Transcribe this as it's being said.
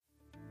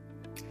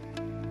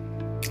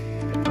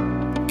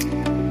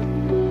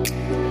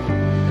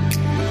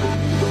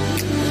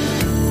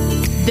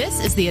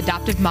This is the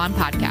Adoptive Mom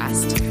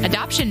Podcast.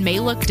 Adoption may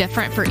look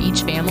different for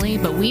each family,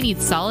 but we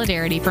need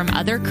solidarity from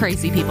other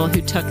crazy people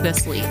who took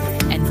this leap.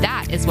 And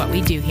that is what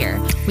we do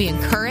here. We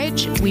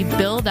encourage, we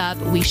build up,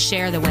 we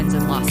share the wins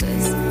and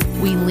losses.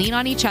 We lean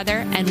on each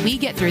other, and we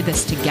get through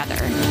this together.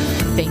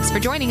 Thanks for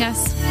joining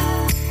us.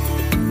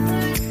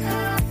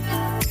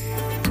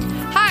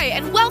 Hi,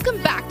 and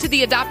welcome back to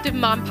the Adoptive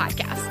Mom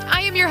Podcast.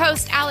 I am your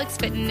host, Alex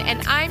Fitton,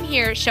 and I'm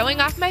here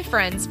showing off my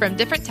friends from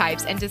different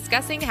types and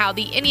discussing how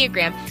the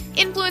Enneagram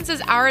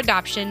influences our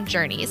adoption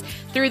journeys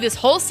through this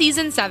whole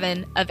season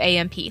 7 of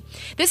AMP.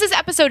 This is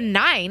episode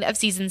 9 of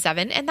season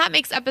 7, and that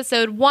makes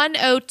episode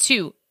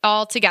 102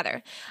 all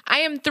together. I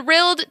am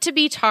thrilled to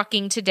be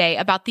talking today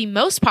about the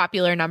most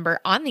popular number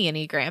on the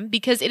Enneagram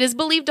because it is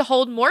believed to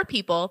hold more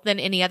people than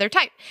any other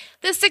type,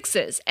 the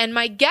 6s, and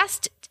my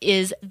guest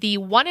is the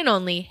one and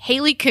only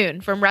Haley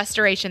Coon from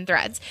Restoration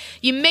Threads.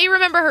 You may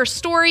remember her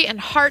story and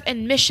heart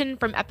and mission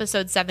from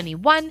episode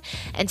 71,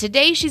 and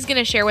today she's going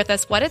to share with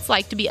us what it's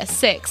like to be a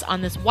 6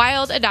 on this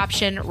wild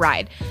adoption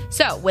ride.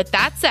 So with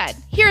that said,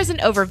 here's an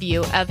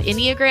overview of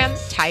Enneagram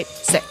Type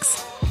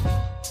 6.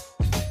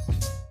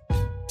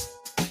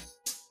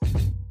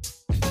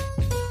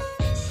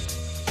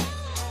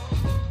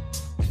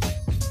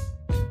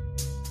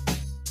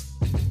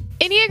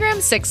 Enneagram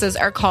 6s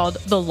are called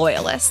the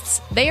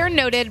loyalists. They are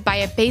noted by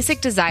a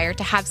basic desire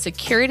to have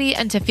security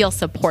and to feel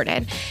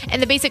supported,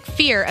 and the basic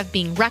fear of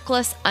being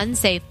reckless,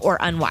 unsafe, or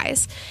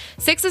unwise.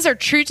 6s are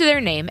true to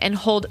their name and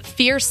hold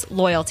fierce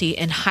loyalty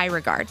in high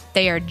regard.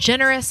 They are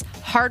generous,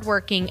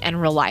 hardworking,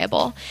 and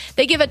reliable.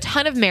 They give a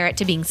ton of merit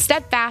to being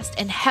steadfast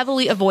and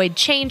heavily avoid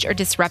change or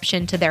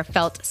disruption to their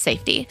felt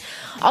safety.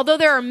 Although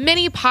there are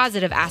many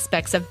positive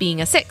aspects of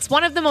being a 6,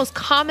 one of the most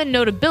common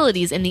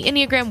notabilities in the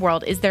Enneagram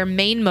world is their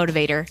main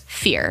motivator,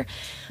 fear.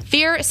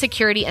 Fear,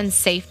 security, and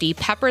safety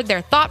peppered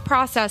their thought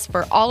process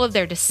for all of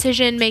their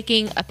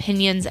decision-making,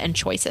 opinions, and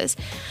choices.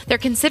 They're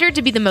considered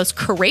to be the most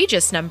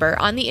courageous number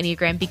on the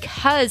Enneagram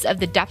because of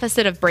the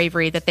deficit of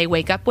bravery that they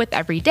wake up with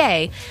every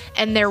day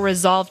and their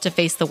resolve to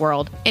face the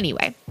world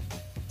anyway.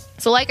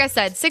 So like I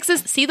said,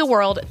 6s see the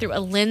world through a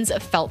lens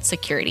of felt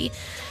security.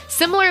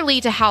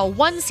 Similarly to how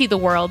 1s see the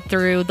world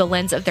through the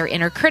lens of their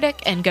inner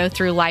critic and go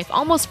through life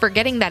almost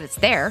forgetting that it's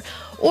there,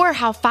 or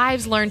how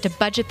 5s learn to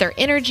budget their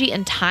energy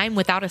and time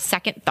without a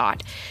second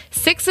thought.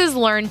 6s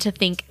learn to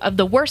think of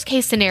the worst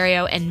case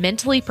scenario and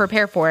mentally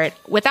prepare for it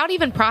without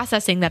even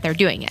processing that they're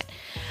doing it.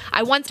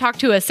 I once talked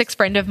to a 6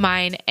 friend of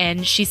mine,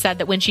 and she said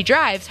that when she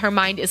drives, her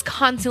mind is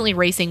constantly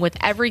racing with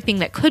everything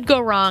that could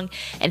go wrong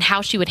and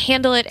how she would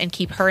handle it and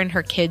keep her and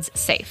her kids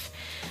safe.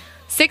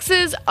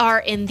 6s are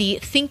in the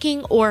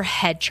thinking or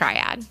head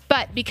triad,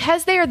 but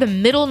because they are the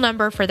middle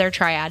number for their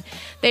triad,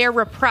 they are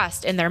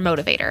repressed in their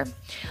motivator.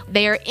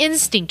 They are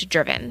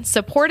instinct-driven,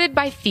 supported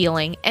by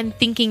feeling, and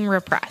thinking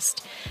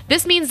repressed.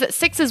 This means that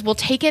 6s will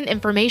take in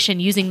information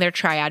using their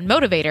triad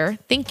motivator,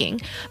 thinking,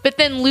 but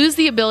then lose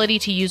the ability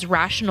to use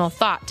rational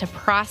thought to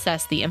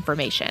process the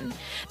information.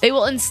 They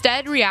will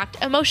instead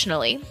react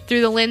emotionally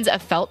through the lens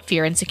of felt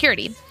fear and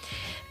security.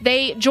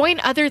 They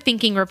join other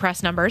thinking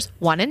repressed numbers,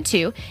 1 and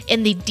 2,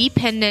 in the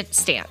dependent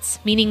stance,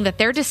 meaning that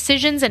their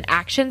decisions and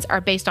actions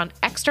are based on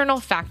external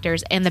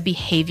factors and the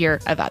behavior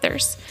of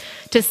others.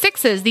 To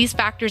 6s, these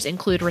factors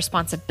include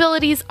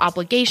responsibilities,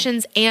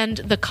 obligations, and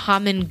the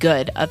common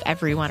good of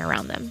everyone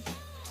around them.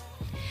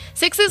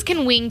 6s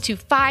can wing to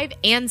 5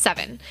 and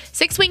 7.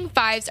 6-wing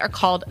 5s are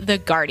called the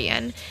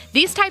guardian.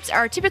 These types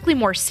are typically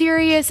more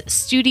serious,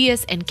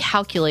 studious, and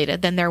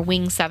calculated than their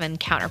wing 7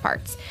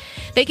 counterparts.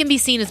 They can be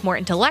seen as more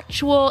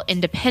intellectual,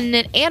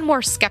 independent, and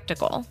more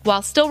skeptical,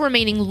 while still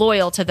remaining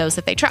loyal to those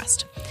that they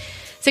trust.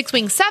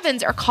 6-wing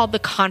 7s are called the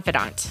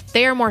confidant.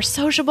 They are more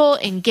sociable,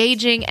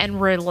 engaging, and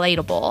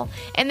relatable,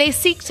 and they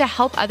seek to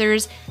help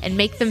others and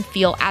make them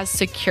feel as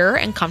secure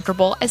and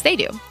comfortable as they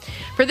do.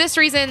 For this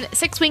reason,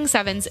 6-wing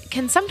 7s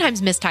can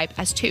sometimes mistype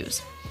as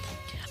 2s.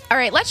 All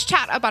right, let's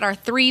chat about our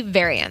 3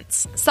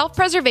 variants: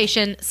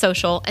 self-preservation,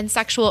 social, and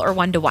sexual or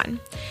one-to-one.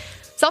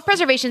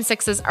 Self-preservation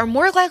 6s are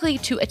more likely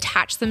to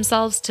attach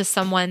themselves to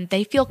someone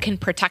they feel can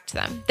protect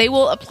them. They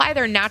will apply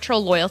their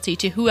natural loyalty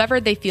to whoever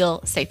they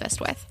feel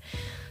safest with.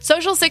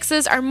 Social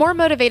 6s are more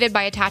motivated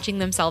by attaching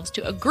themselves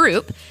to a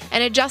group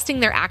and adjusting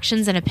their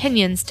actions and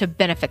opinions to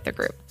benefit the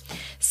group.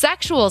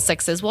 Sexual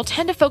 6s will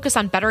tend to focus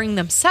on bettering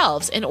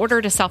themselves in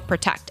order to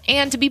self-protect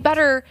and to be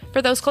better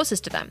for those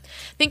closest to them.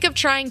 Think of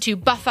trying to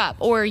buff up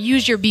or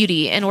use your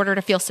beauty in order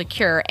to feel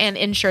secure and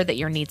ensure that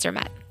your needs are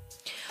met.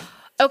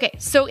 Okay,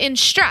 so in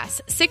stress,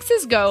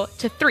 6s go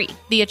to 3,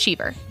 the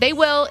achiever. They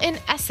will, in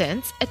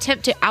essence,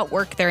 attempt to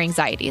outwork their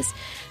anxieties.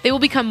 They will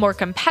become more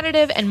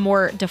competitive and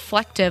more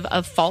deflective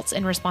of faults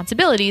and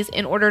responsibilities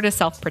in order to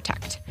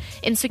self-protect.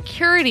 In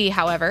security,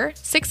 however,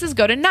 6s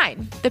go to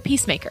 9, the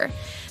peacemaker.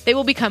 They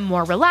will become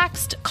more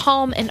relaxed,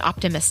 calm, and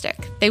optimistic.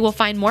 They will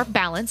find more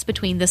balance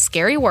between the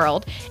scary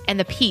world and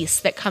the peace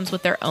that comes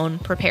with their own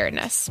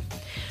preparedness.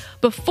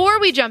 Before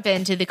we jump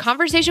into the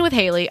conversation with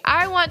Haley,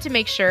 I want to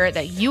make sure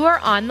that you are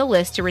on the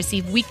list to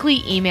receive weekly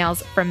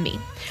emails from me.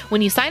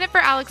 When you sign up for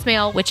Alex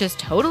Mail, which is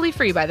totally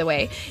free, by the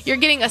way, you're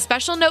getting a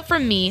special note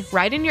from me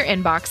right in your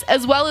inbox,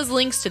 as well as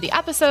links to the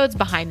episodes,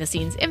 behind the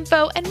scenes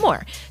info, and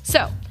more.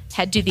 So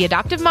head to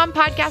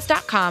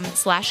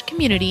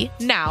theadoptivemompodcast.com/community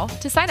now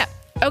to sign up.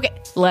 Okay,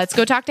 let's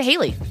go talk to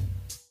Haley.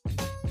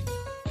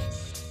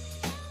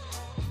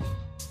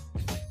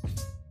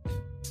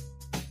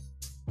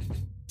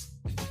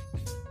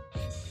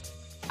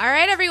 All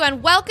right,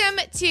 everyone, welcome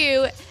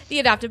to the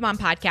Adoptive Mom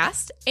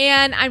Podcast.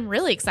 And I'm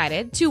really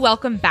excited to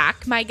welcome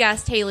back my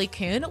guest, Haley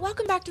Coon.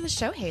 Welcome back to the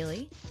show,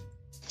 Haley.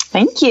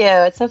 Thank you.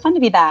 It's so fun to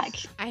be back.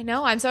 I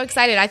know. I'm so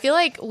excited. I feel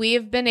like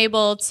we've been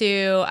able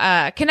to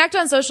connect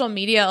on social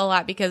media a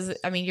lot because,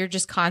 I mean, you're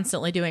just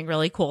constantly doing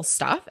really cool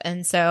stuff.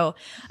 And so,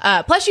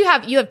 plus you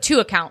have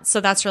 2 accounts.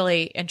 So that's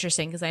really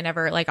interesting because I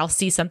never, I'll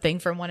see something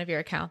from one of your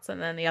accounts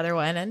and then the other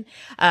one. And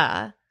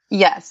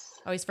yes.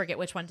 I always forget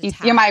which one to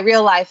tag. You're my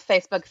real life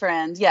Facebook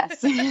friend.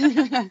 Yes. I'm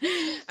in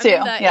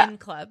the in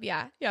club.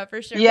 Yeah,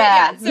 for sure.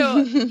 Yeah. So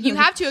you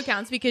have 2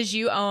 accounts because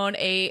you own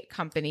a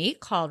company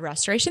called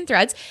Restoration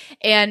Threads.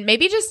 And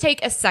maybe just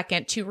take a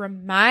second to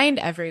remind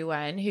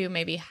everyone who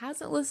maybe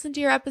hasn't listened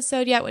to your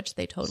episode yet, which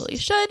they totally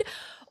should,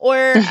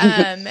 or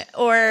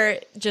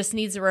just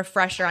needs a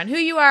refresher on who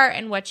you are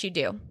and what you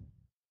do.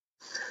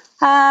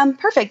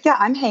 Perfect. Yeah,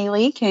 I'm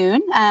Haley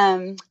Coon.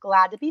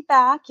 Glad to be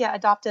back. Yeah,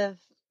 adoptive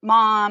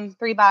mom,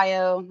 3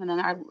 bio, and then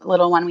our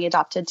little one we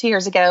adopted 2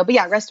 years ago. But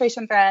yeah,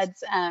 Restoration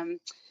Threads,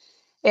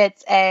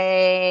 it's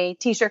a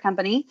t-shirt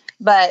company,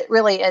 but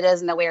really it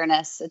is an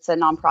awareness. It's a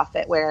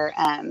nonprofit where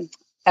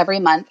every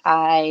month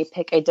I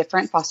pick a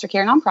different foster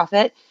care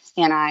nonprofit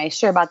and I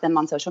share about them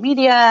on social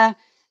media,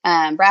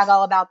 brag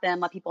all about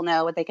them, let people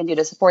know what they can do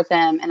to support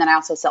them. And then I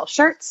also sell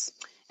shirts,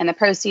 and the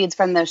proceeds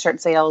from those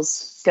shirt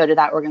sales go to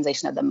that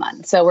organization of the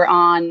month. So we're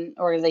on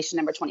organization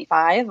number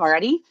 25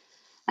 already.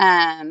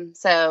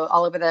 So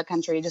all over the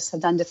country, just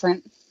have done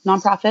different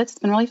nonprofits. It's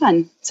been really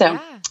fun. So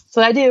that's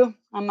what I do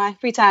on my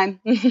free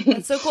time.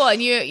 That's so cool.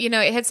 And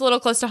it hits a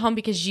little close to home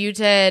because you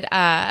did,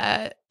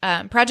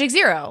 Project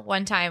Zero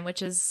one time,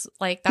 which is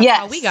that's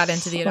how we got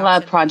into the adoption.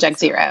 Love Project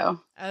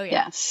Zero. Oh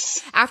yeah.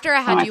 Yes. After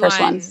I had you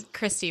on,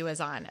 Christy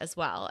was on as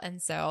well.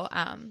 And so,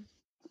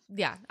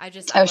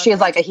 she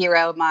is like a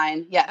hero of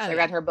mine. Yes. I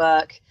read her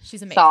book.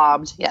 She's amazing.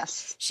 Sobbed.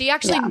 Yes. She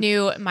actually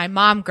knew my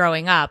mom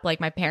growing up,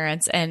 like my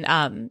parents,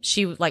 and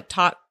she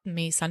taught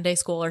me Sunday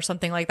school or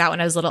something like that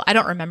when I was little. I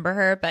don't remember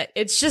her, but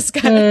it's just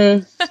kind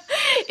of,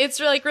 it's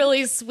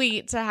really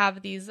sweet to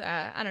have these,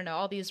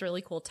 all these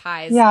really cool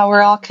ties. Yeah.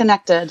 We're all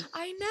connected.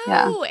 I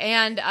know.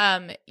 Yeah.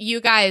 And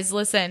you guys,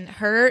 listen,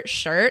 her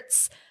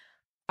shirts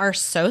are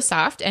so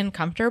soft and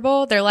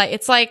comfortable.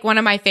 It's like one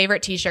of my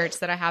favorite t-shirts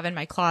that I have in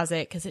my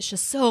closet because it's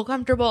just so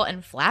comfortable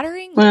and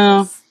flattering.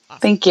 Well, awesome.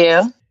 Thank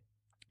you.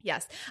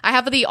 Yes. I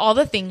have the All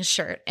the Things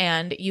shirt,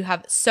 and you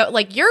have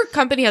your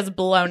company has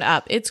blown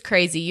up. It's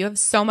crazy. You have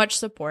so much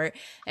support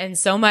and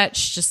so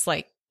much just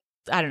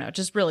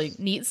just really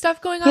neat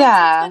stuff going on.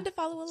 Yeah. So it's fun to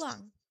follow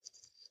along.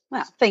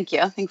 Well, thank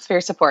you. Thanks for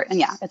your support. And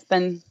yeah, it's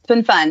been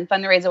fun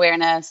to raise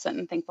awareness,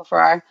 and thankful for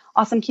our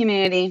awesome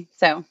community.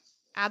 So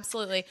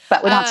absolutely.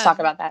 But we don't have to talk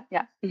about that.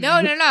 Yeah. No.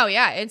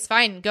 Yeah, it's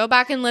fine. Go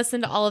back and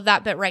listen to all of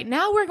that. But right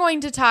now we're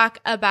going to talk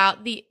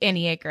about the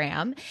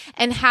Enneagram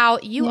and how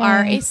you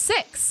are a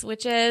 6,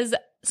 which is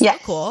so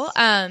cool.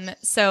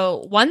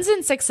 So 1s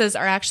and 6s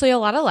are actually a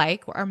lot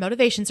alike. Our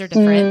motivations are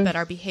different, but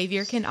our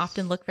behavior can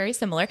often look very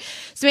similar.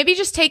 So maybe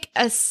just take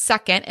a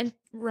second and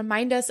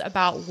remind us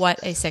about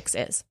what a 6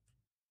 is.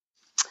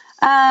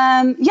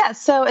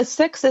 So a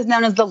 6 is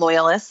known as the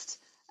loyalist.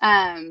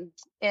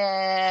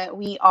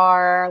 We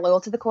are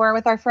loyal to the core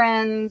with our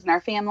friends and our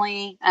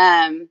family.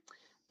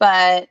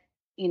 But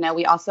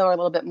we also are a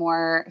little bit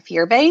more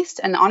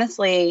fear-based. And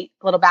honestly,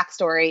 a little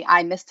backstory,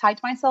 I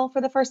mistyped myself for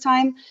the first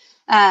time.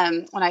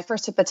 When I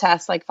first took the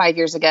test 5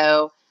 years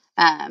ago,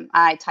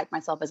 I typed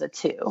myself as a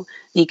 2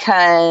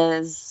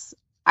 because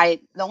the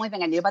only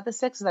thing I knew about the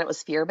 6 is that it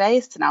was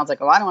fear-based. And I was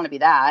like, oh, I don't want to be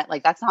that.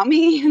 That's not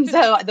me. And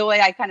so the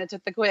way I kind of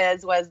took the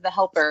quiz was the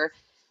helper,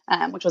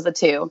 which was a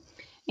 2.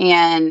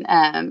 And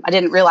I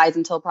didn't realize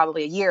until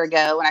probably a year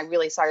ago when I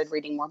really started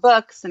reading more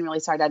books and really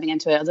started diving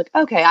into it. I was like,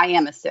 okay, I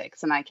am a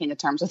 6. And I came to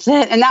terms with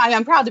it. And now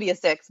I'm proud to be a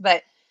 6.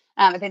 But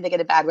I think they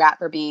get a bad rap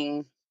for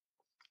being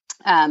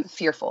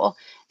fearful.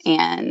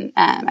 And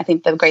I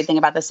think the great thing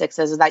about the 6s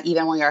is that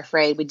even when we're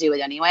afraid, we do it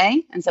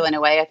anyway. And so in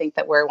a way, I think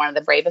that we're one of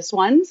the bravest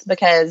ones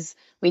because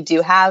we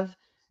do have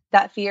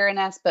that fear in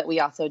us, but we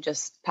also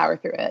just power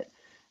through it.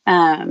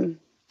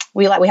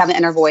 We have an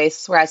inner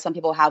voice, whereas some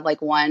people have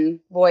one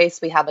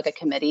voice. We have a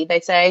committee, they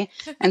say.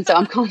 And so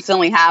I'm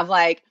constantly have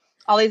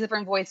all these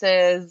different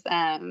voices.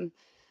 I'm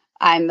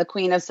the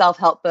queen of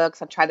self-help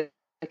books. I've tried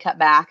to cut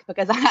back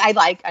because I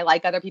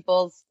like other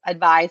people's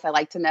advice. I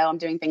like to know I'm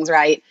doing things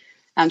right.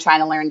 I'm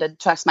trying to learn to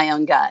trust my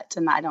own gut,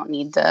 and I don't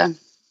need to,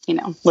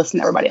 listen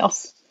to everybody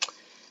else.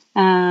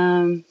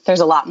 There's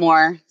a lot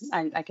more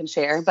I can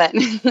share, but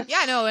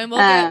yeah, no, and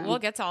we'll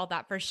get to all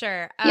that for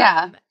sure.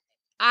 Yeah.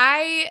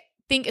 I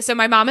think so.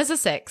 My mom is a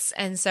 6.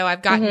 And so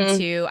I've gotten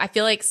to, I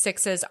feel like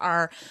 6s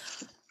are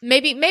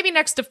maybe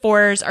next to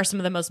 4s are some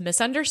of the most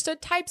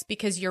misunderstood types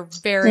because you're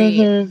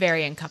very,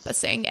 very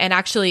encompassing. And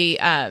actually,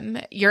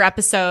 your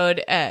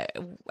episode,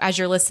 as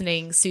you're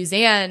listening,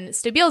 Suzanne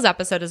Stabile's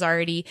episode has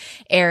already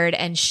aired,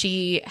 and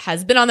she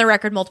has been on the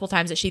record multiple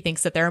times that she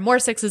thinks that there are more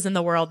 6s in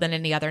the world than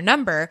any other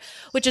number,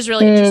 which is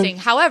really interesting.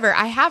 However,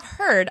 I have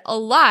heard a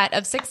lot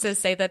of 6s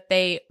say that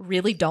they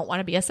really don't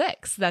want to be a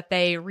 6, that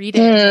they read it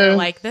and they're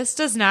like, this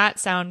does not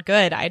sound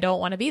good. I don't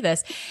want to be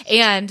this.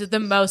 And the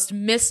most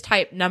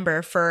mistyped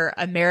number for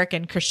American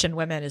Christian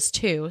women is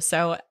 2.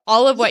 So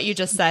all of what you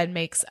just said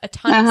makes a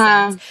ton of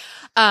sense.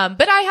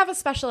 But I have a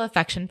special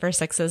affection for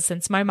 6s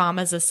since my mom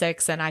is a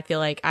 6, and I feel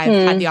like I've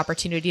had the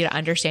opportunity to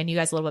understand you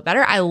guys a little bit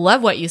better. I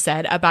love what you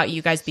said about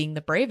you guys being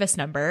the bravest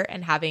number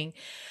and having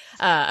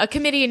a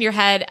committee in your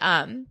head.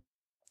 And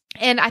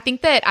I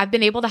think that I've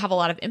been able to have a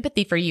lot of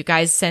empathy for you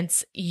guys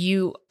since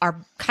you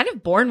are kind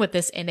of born with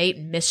this innate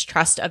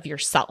mistrust of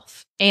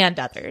yourself and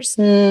others.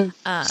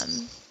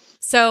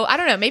 So I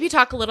don't know, maybe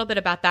talk a little bit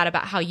about that,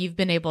 about how you've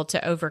been able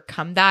to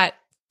overcome that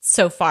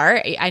so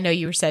far. I know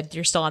you said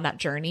you're still on that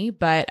journey,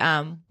 but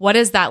what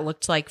has that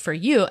looked like for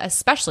you,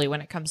 especially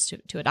when it comes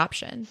to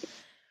adoption?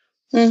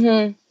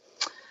 I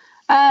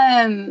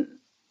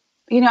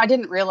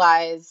didn't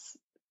realize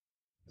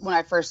when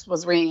I first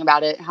was reading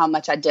about it how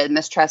much I did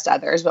mistrust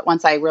others. But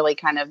once I really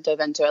kind of dove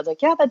into it, I was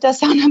like, yeah, that does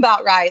sound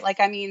about right. Like,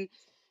 I mean,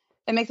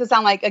 it makes it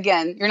sound like,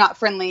 again, you're not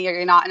friendly or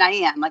you're not. And I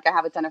am. Like, I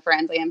have a ton of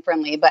friends. I am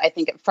friendly. But I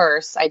think at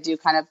first I do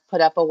kind of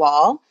put up a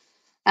wall.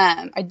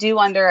 I do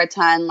wonder a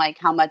ton, like,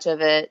 how much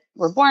of it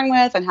we're born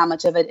with and how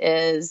much of it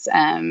is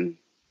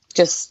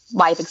just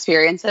life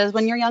experiences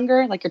when you're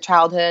younger, like your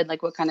childhood,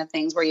 like what kind of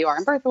things where you are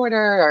in birth order.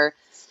 Or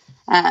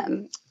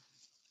I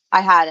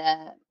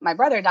had my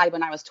brother died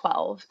when I was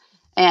 12.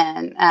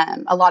 And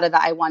a lot of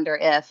that, I wonder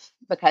if,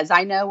 because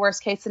I know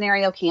worst case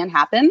scenario can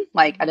happen,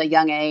 like at a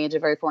young age, a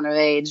very formative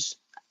age.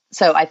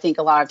 So I think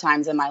a lot of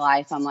times in my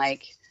life, I'm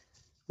like,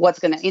 what's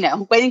going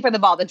to, waiting for the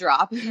ball to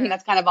drop. And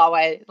that's kind of all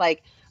I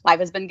like. Life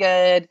has been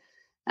good.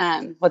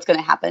 What's going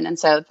to happen? And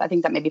so I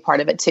think that may be part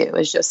of it too,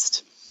 is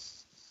just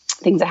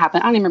things that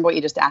happen. I don't even remember what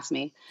you just asked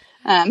me.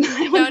 No,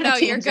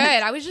 you're good.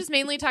 I was just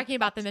mainly talking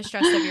about the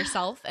mistrust of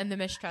yourself and the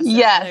mistrust of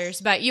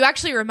others. But you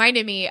actually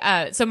reminded me.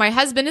 So my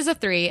husband is a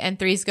 3, and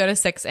 3s go to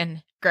 6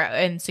 and grow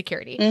in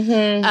security,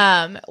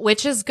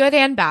 which is good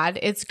and bad.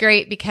 It's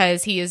great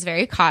because he is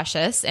very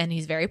cautious and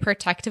he's very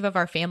protective of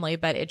our family.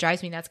 But it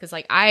drives me nuts because,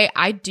 like,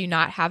 I do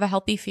not have a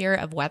healthy fear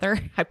of weather.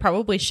 I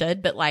probably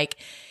should, but like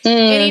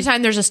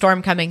anytime there's a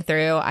storm coming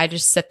through, I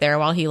just sit there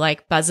while he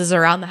like buzzes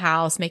around the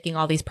house making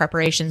all these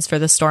preparations for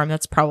the storm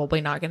that's probably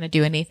not going to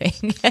do anything.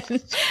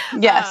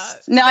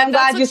 Yes. No, I'm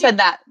glad you said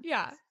that.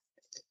 Yeah.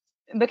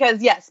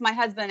 Because yes, my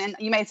husband, and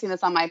you may have seen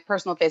this on my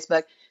personal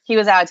Facebook, he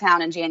was out of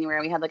town in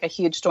January. We had like a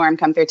huge storm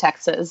come through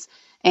Texas,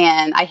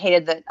 and I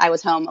hated that I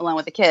was home alone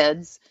with the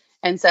kids.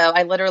 And so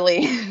I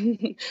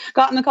literally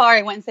got in the car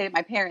and went and stayed at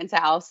my parents'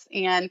 house.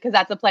 And because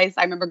that's a place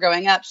I remember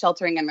growing up,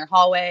 sheltering in their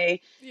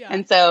hallway. Yeah.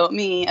 And so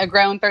me, a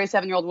grown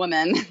 37-year-old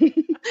woman,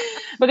 because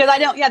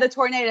the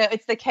tornado,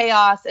 it's the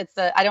chaos.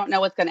 I don't know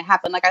what's going to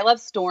happen. Like, I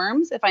love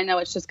storms if I know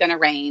it's just going to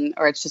rain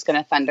or it's just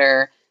going to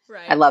thunder.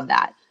 Right. I love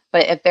that.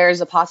 But if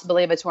there's a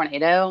possibility of a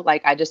tornado,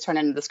 like, I just turn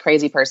into this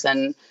crazy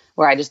person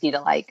where I just need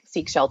to like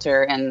seek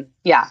shelter. And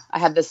yeah, I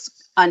have this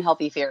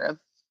unhealthy fear of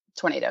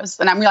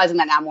tornadoes. And I'm realizing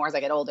that now more as I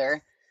get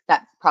older.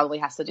 That probably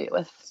has to do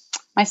with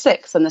my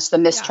 6 and the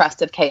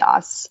mistrust of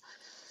chaos.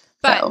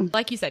 But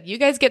like you said, you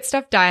guys get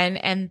stuff done,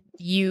 and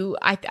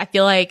I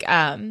feel like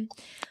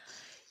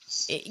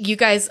you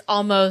guys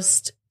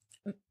almost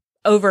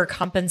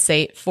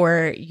overcompensate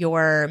for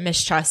your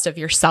mistrust of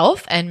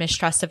yourself and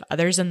mistrust of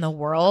others in the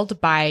world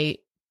by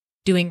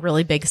doing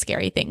really big,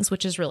 scary things,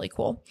 which is really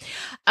cool.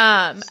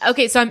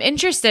 Okay. So I'm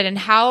interested in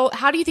how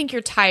do you think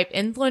your type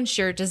influenced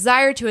your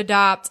desire to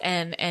adopt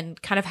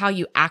and kind of how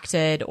you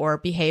acted or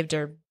behaved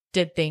or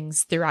did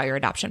things throughout your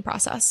adoption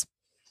process?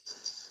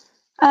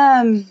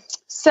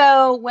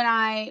 So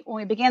when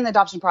we began the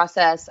adoption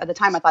process, at the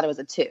time I thought it was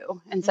a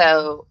 2. And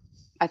so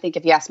I think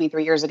if you asked me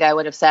 3 years ago, I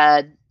would have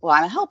said, well,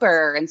 I'm a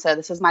helper. And so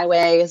this is my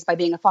way, is by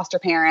being a foster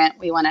parent.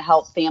 We want to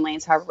help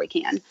families however we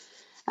can.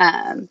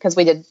 Because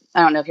we did,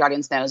 I don't know if your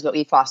audience knows, but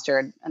we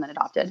fostered and then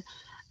adopted.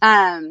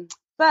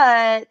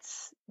 But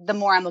the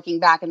more I'm looking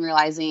back and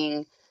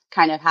realizing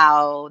kind of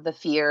how the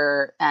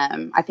fear,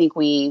 I think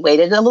we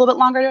waited a little bit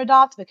longer to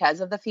adopt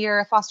because of the fear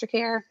of foster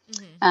care.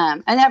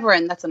 And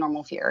everyone, that's a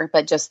normal fear,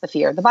 but just the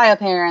fear of the bio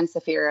parents,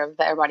 the fear of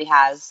that everybody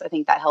has, I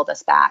think that held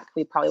us back.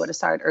 We probably would have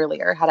started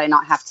earlier had I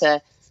not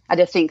I had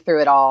to think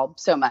through it all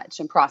so much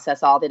and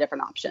process all the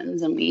different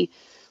options. And we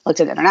looked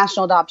at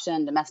international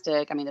adoption,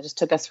 domestic. I mean, it just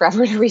took us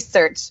forever to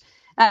research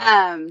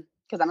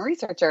because I'm a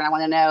researcher and I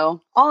want to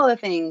know all the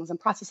things and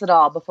process it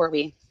all before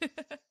we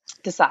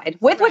decide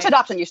which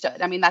adoption you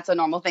should. I mean, that's a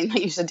normal thing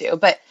that you should do.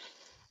 But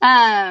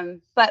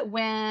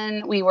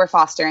when we were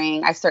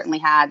fostering, I certainly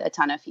had a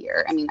ton of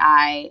fear. I mean,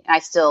 I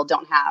still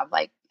don't have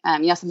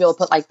some people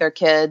put like their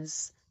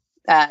kids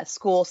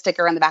school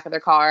sticker on the back of their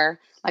car.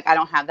 Like, I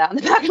don't have that on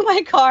the back of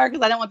my car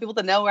because I don't want people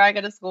to know where I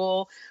go to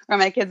school or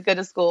my kids go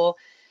to school.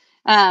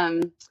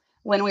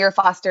 When we were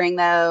fostering,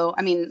 though,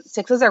 I mean,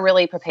 sixes are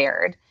really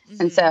prepared.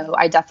 Mm-hmm. And so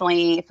I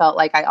definitely felt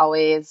like but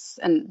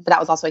that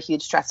was also a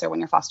huge stressor when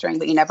you're fostering,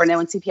 but you never know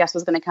when CPS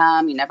was going to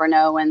come. You never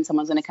know when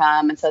someone's going to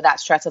come. And so that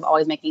stress of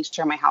always making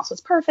sure my house was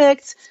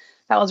perfect,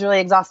 that was really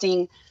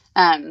exhausting.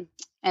 And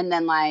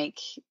then like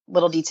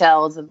little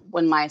details of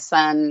when my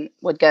son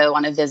would go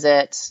on a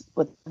visit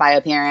with bio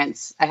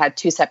parents, I had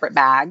 2 separate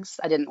bags.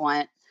 I didn't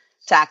want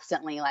to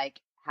accidentally like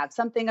have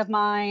something of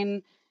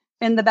mine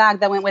in the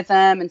bag that went with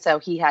him. And so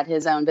he had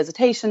his own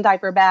visitation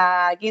diaper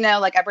bag,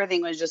 like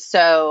everything was just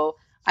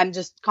I'm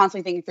just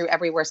constantly thinking through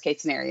every worst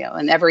case scenario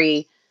and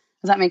does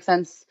that make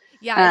sense?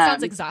 Yeah, it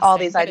sounds exhausting. All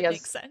these ideas. It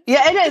makes sense.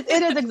 Yeah, it is.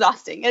 It is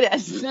exhausting. It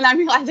is. And I'm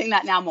realizing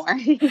that now more.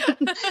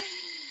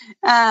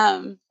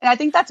 And I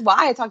think that's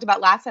why I talked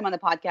about last time on the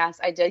podcast,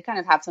 I did kind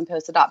of have some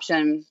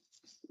post-adoption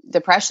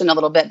depression a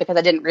little bit because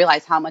I didn't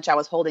realize how much I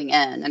was holding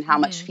in and how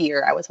much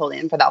fear I was holding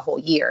in for that whole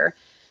year.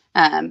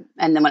 And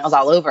then when it was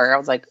all over, I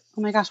was like,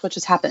 oh my gosh, what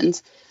just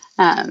happened?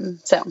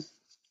 So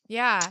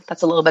yeah,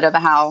 that's a little bit of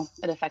how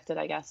it affected,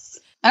 I guess.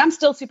 And I'm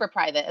still super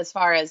private as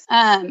far as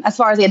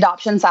the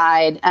adoption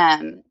side.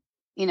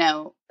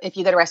 If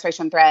you go to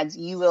Restoration Threads,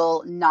 you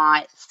will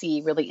not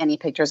see really any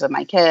pictures of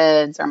my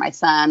kids or my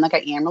son. Like, I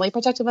am really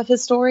protective of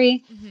his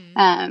story.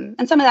 Mm-hmm.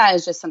 And some of that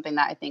is just something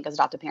that I think as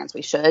adoptive parents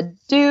we should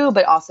do.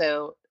 But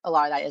also a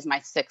lot of that is my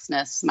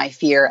sixness, my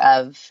fear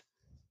of,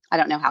 I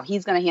don't know how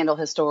he's going to handle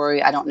his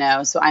story. I don't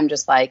know. So I'm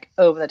just like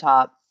over the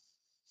top.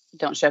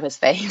 Don't show his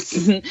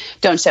face.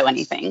 Don't show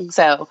anything.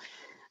 So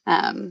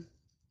I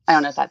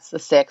don't know if that's the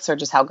 6 or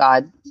just how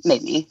God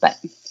made me, but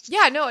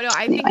yeah, no,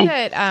 I think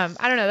that,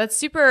 I don't know, that's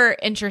super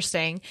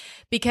interesting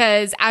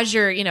because as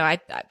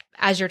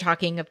you're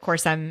talking, of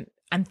course, I'm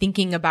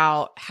thinking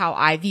about how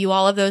I view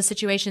all of those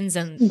situations.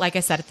 And like I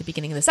said at the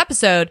beginning of this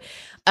episode,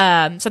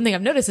 something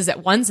I've noticed is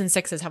that 1s and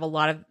 6s have a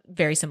lot of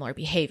very similar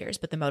behaviors,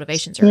 but the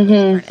motivations are really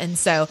different. And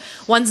so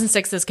 1s and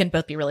 6s can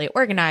both be really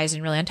organized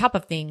and really on top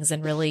of things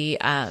and really,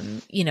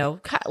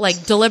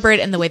 like deliberate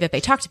in the way that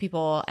they talk to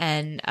people.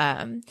 And,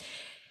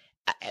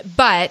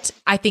 but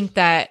I think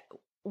that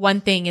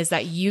one thing is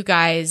that you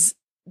guys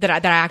that I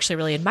actually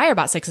really admire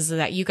about 6s is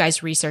that you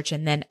guys research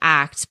and then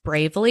act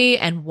bravely,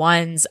 and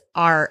 1s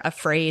are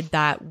afraid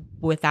that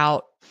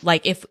without,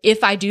 like,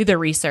 if I do the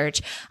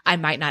research, I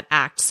might not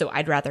act. So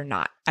I'd rather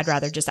not. I'd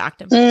rather just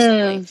act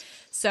impulsively.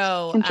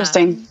 So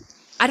interesting.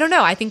 I don't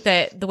know. I think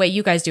that the way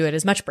you guys do it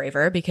is much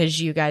braver because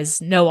you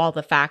guys know all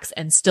the facts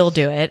and still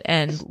do it,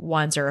 and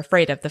 1s are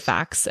afraid of the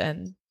facts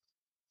and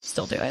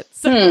still do it.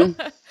 So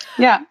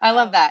yeah, I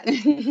love that.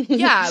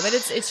 Yeah, but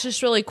it's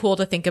just really cool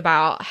to think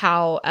about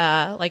how,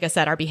 like I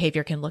said, our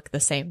behavior can look the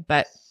same,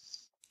 but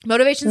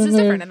motivations is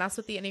different. And that's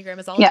what the Enneagram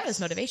is all about, is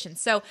motivation.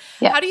 So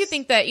how do you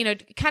think that,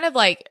 kind of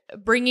like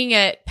bringing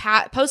it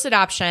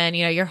post-adoption,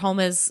 your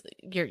home is,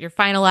 you're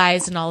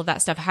finalized and all of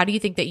that stuff. How do you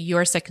think that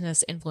your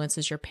sickness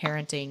influences your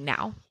parenting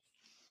now?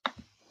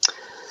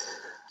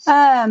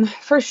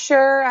 For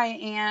sure. I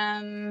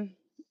am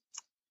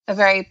a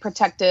very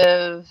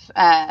protective,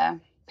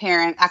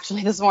 parent.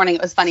 Actually, this morning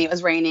it was funny. It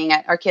was raining.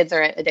 Our kids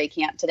are at a day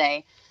camp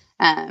today,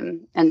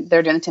 and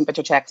they're doing the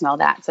temperature checks and all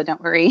that. So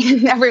don't worry,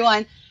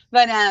 everyone.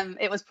 But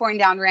it was pouring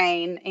down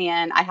rain,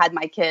 and I had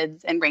my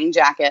kids in rain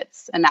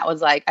jackets, and that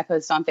was like I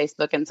posted on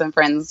Facebook, and some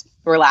friends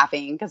were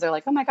laughing because they're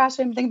like, "Oh my gosh,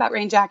 I didn't think about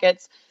rain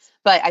jackets."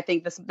 But I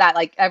think that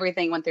like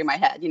everything went through my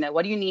head.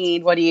 What do you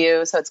need? What do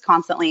you? So it's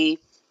constantly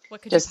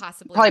what could just you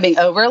possibly probably being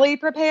overly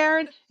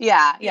prepared.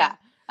 Yeah.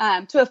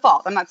 To a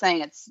fault. I'm not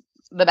saying it's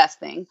the best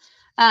thing.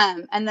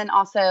 And then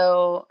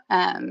also,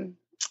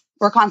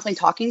 we're constantly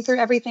talking through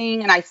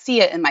everything, and I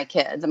see it in my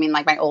kids. I mean,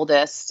 like my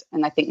oldest,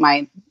 and I think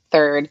my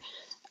third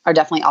are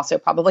definitely also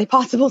probably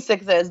possible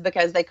 6s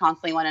because they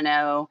constantly want to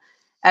know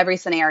every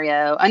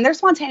scenario, and they're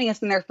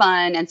spontaneous and they're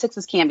fun, and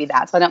 6s can be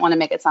that. So I don't want to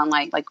make it sound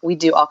like we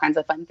do all kinds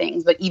of fun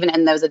things, but even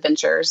in those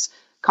adventures,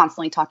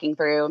 constantly talking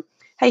through,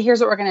 hey,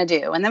 here's what we're going to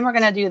do. And then we're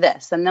going to do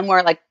this. And then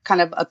we're like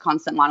kind of a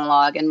constant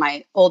monologue. And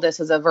my oldest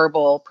is a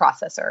verbal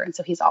processor. And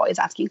so he's always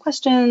asking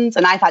questions.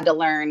 And I've had to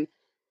learn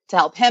to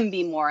help him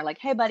be more like,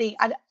 hey, buddy,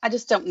 I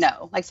just don't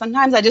know. Like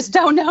sometimes I just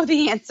don't know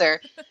the answer,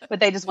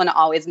 but they just want to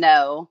always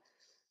know,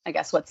 I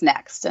guess, what's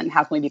next and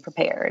how can we be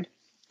prepared.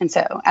 And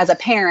so as a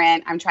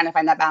parent, I'm trying to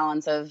find that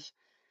balance of,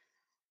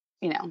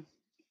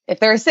 if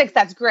they're a 6,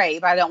 that's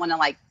great, but I don't want to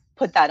like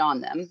put that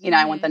on them.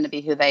 I want them to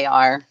be who they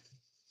are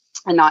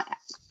and not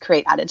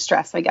create added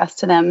stress, I guess,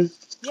 to them.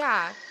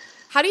 Yeah.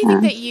 How do you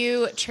think that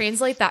you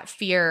translate that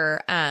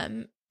fear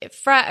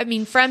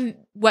from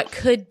what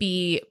could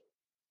be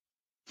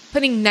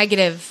putting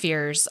negative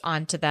fears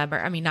onto them, or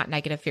I mean, not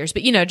negative fears,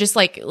 but just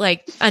like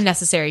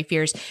unnecessary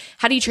fears.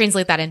 How do you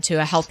translate that into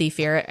a healthy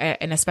fear,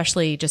 and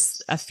especially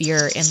just a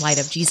fear in light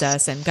of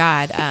Jesus and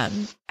God?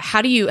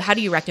 How do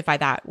you rectify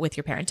that with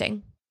your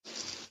parenting?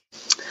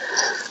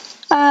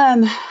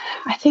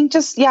 I think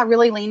just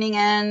really leaning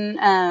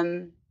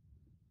in.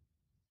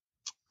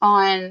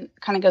 on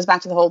kind of goes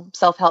back to the whole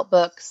self-help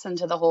books and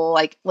to the whole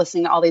like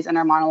listening to all these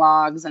inner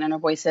monologues and inner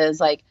voices,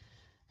 like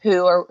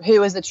who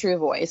is the true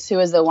voice? Who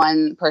is the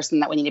one person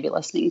that we need to be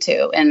listening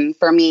to? And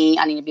for me,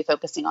 I need to be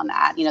focusing on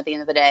that. At the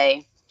end of the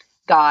day,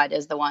 God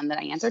is the one that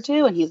I answer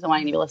to, and he's the one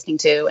I need to be listening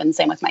to. And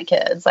same with my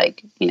kids,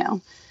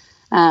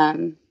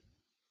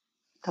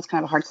 that's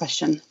kind of a hard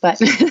question, but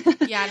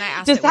yeah. And I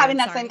asked just having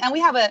that same, and we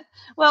have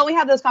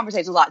those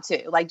conversations a lot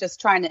too, like just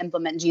trying to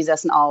implement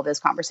Jesus in all of those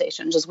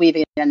conversations, just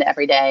weaving it into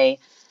every day.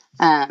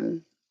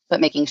 But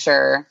making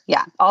sure,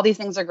 all these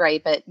things are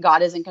great, but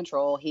God is in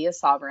control. He is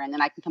sovereign,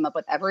 and I can come up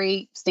with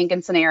every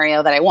stinking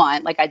scenario that I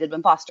want, like I did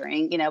when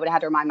fostering, but I had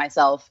to remind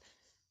myself,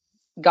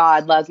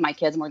 God loves my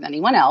kids more than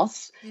anyone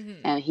else,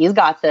 and he's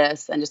got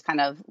this, and just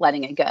kind of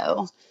letting it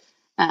go,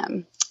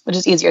 which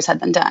is easier said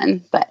than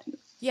done, but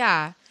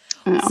yeah.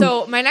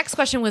 So my next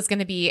question was going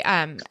to be,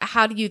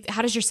 how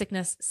does your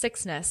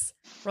sixness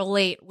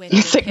relate with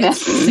your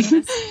sickness?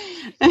 Sickness?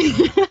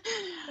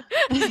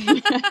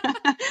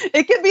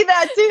 It could be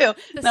that too.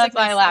 That's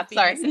why I laughed.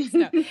 Sorry.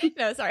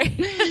 No, sorry.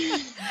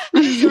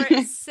 How does your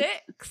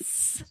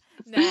sixness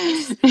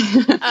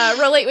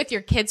relate with your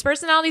kids'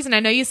 personalities? And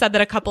I know you said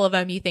that a couple of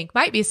them you think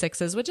might be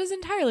sixes, which is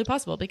entirely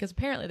possible because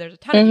apparently there's a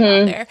ton of you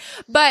out there.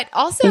 But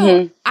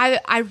also,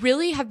 I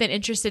really have been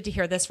interested to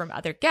hear this from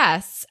other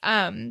guests.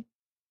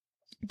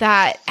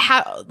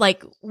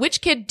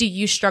 Which kid do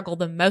you struggle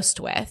the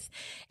most with,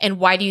 and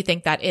why do you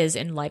think that is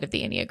in light of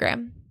the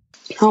Enneagram?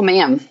 Oh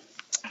man.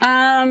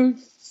 My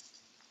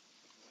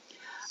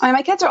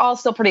kids are all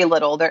still pretty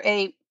little. They're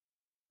 8,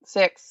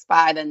 6,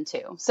 5, and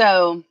 2.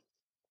 So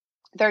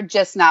they're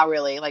just now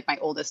really, like my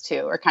oldest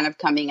 2 are kind of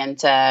coming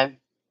into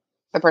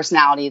their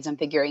personalities and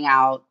figuring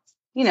out,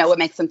 what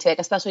makes them tick,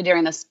 especially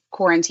during this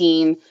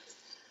quarantine.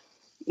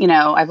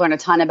 I've learned a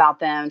ton about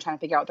them, trying to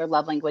figure out what their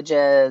love language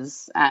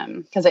is,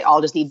 because they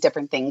all just need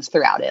different things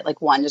throughout it.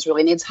 Like one just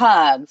really needs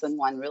hugs and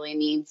one really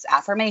needs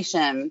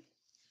affirmation.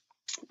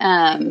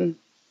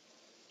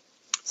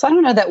 So I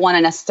don't know that one I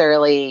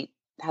necessarily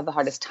have the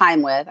hardest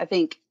time with. I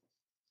think,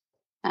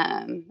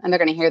 and they're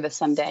going to hear this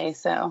someday,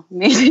 so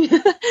maybe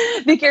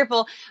be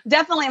careful.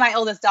 Definitely my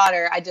oldest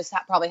daughter, I just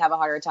probably have a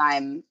harder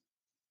time.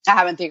 I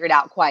haven't figured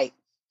out quite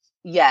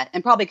yet,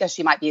 and probably because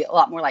she might be a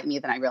lot more like me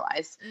than I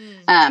realize.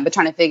 But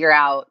trying to figure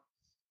out,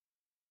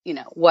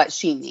 what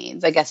she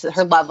needs. I guess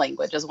her love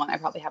language is one I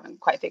probably haven't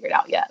quite figured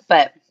out yet.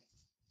 But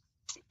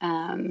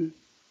again,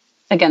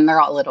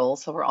 they're all little,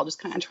 so we're all just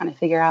kind of trying to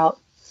figure out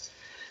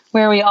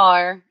where we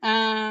are.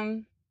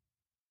 I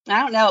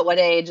don't know at what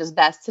age is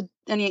best to,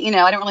 and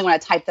I don't really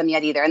want to type them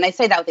yet either. And they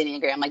say that with the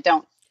Enneagram, like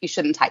you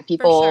shouldn't type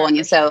people,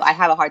 so I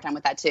have a hard time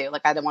with that too.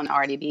 Like I don't want to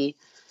already be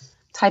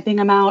typing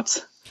them out.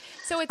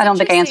 So I don't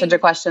think I answered your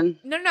question.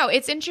 No.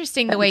 It's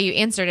interesting the way you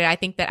answered it. I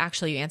think that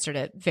actually you answered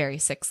it very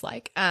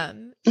six-like.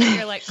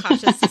 You're like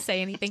cautious to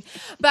say anything.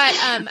 But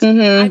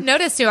I've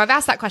noticed too, I've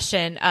asked that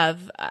question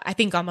of, I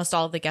think almost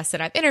all of the guests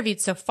that I've interviewed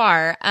so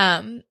far.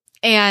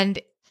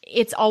 And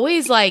it's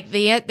always like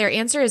their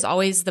answer is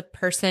always the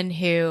person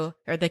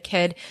or the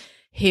kid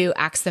who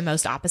acts the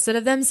most opposite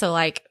of them. So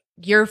like,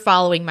 you're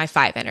following my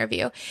 5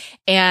 interview,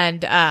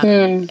 and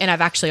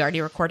I've actually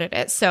already recorded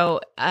it. So,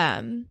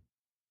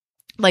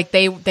 like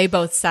they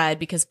both said,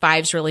 because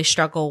 5s really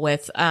struggle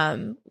with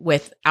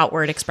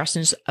outward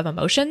expressions of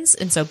emotions.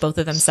 And so both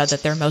of them said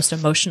that their most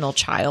emotional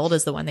child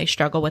is the one they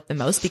struggle with the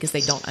most because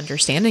they don't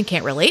understand and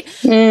can't relate.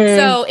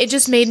 So it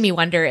just made me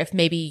wonder if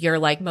maybe your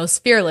like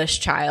most fearless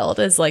child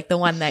is like the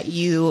one that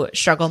you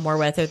struggle more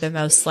with, or the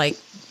most like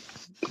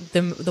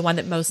the one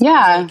that most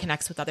really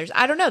connects with others.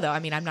 I don't know though. I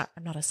mean, I'm not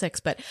a 6,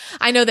 but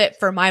I know that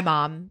for my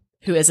mom,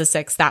 who is a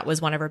 6, that was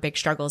one of her big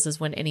struggles, is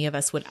when any of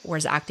us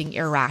was acting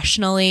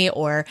irrationally,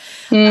 or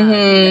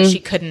that she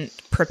couldn't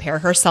prepare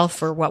herself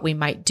for what we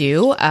might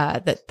do.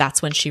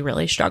 That's when she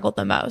really struggled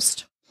the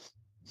most.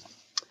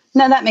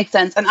 No, that makes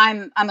sense. And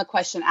I'm a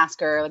question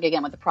asker, like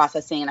again, with the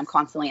processing, and I'm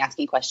constantly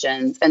asking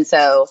questions. And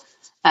so,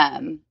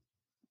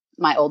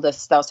 my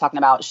oldest that I was talking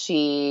about,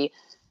 she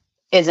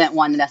isn't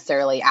one to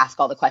necessarily ask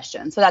all the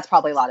questions. So that's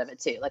probably a lot of it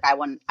too. Like I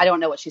don't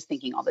know what she's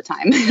thinking all the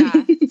time. Yeah.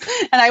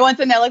 And I want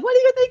to know, like, what are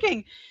you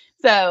thinking?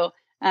 So,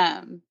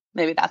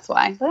 maybe that's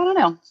why, but I don't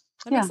know.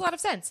 That makes a lot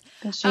of sense.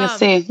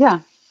 See.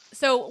 Yeah.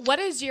 So what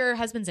is your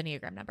husband's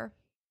Enneagram number?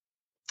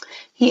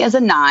 He is a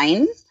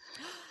 9.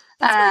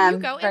 That's where you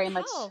go very in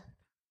much. hell.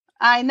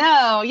 I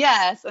know.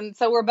 Yes. And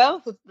so we're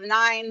both with the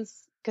 9s,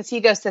 because he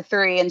goes to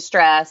 3 in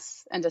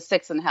stress and to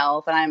 6 in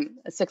health. And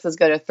 6s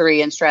go to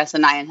 3 in stress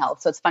and 9 in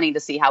health. So it's funny to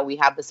see how we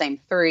have the same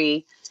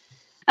 3.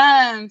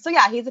 So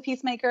yeah, he's a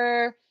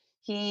peacemaker.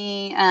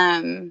 He,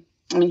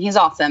 he's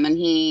awesome. And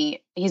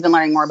he's been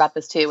learning more about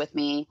this too with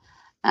me.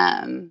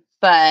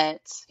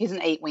 But he's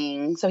an 8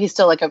 wing. So he's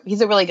still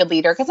he's a really good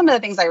leader. Cause some of the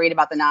things I read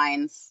about the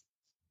 9s,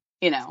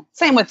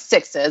 same with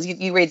 6s,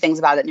 you read things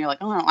about it and you're like,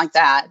 oh, I don't like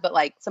that. But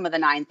like some of the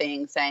 9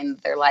 things saying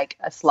they're like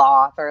a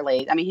sloth or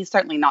late. I mean, he's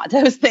certainly not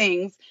those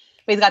things,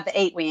 but he's got the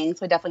 8 wings.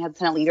 So he definitely has a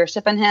ton of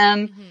leadership in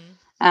him.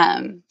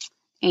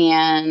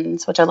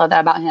 And which I love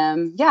that about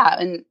him. Yeah.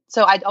 And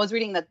so I was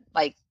reading that,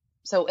 like,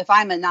 so if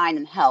I'm a 9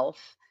 in health,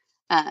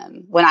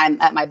 when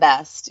I'm at my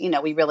best,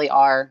 we really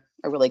are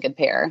a really good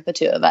pair, the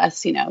two of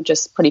us,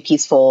 just pretty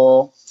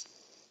peaceful,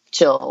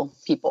 chill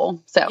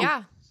people. So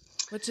yeah,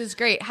 which is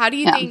great. How do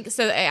you think,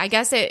 so I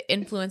guess it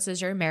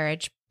influences your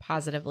marriage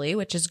positively,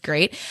 which is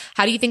great.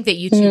 How do you think that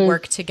you two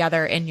work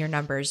together in your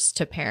numbers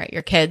to parent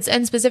your kids,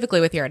 and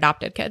specifically with your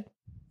adopted kid?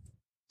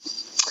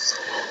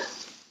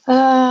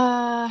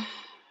 Oh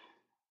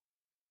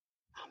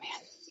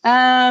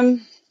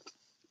man.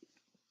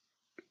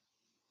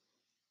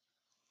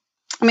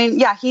 I mean,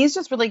 yeah, he's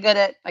just really good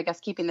at, I guess,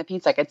 keeping the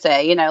peace, I could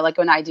say, like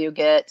when I do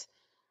get,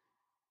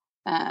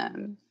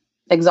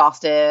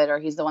 exhausted, or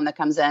he's the one that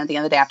comes in at the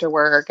end of the day after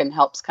work and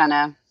helps kind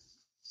of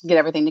get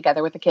everything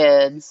together with the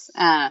kids.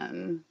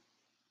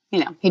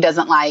 He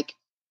doesn't like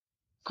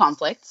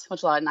conflict,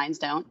 which a lot of nines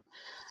don't,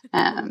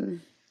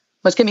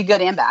 which can be good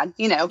and bad,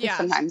 because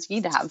sometimes you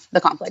need to have the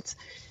conflicts.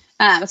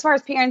 As far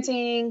as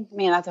parenting,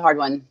 man, that's a hard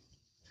one.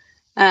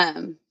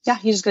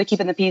 He's just going to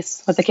keep in the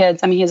peace with the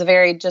kids. I mean, he's a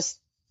very just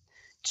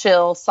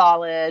chill,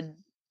 solid,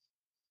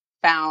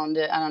 have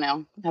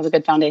a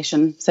good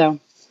foundation. So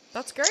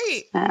that's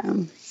great.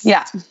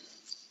 Yeah.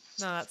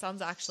 No, that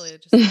sounds actually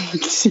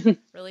just like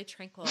really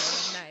tranquil and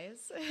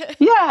nice.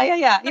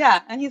 Yeah.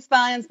 And he's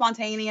fun and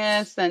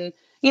spontaneous, and,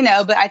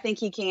 but I think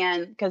he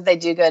can, because they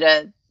do go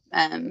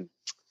to,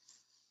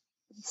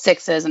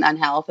 sixes and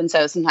unhealth. And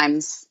so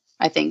sometimes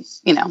I think,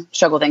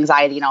 struggle with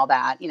anxiety and all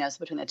that, so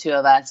between the two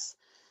of us.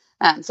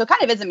 So it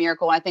kind of is a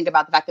miracle when I think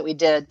about the fact that we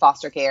did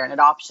foster care and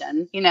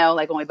adoption,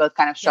 like when we both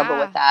kind of struggle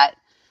with that.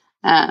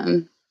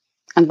 I'm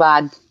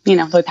glad,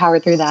 we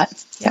powered through that.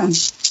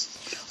 So.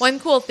 One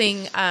cool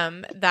thing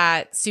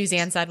that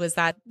Suzanne said was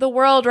that the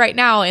world right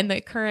now in the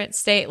current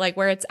state, like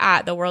where it's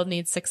at, the world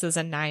needs sixes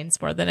and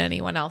nines more than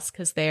anyone else,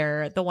 because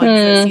they're the ones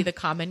that see the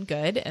common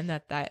good, and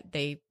that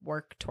they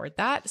work toward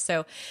that.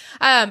 So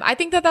I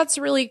think that that's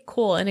really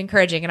cool and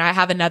encouraging. And I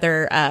have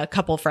another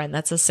couple friend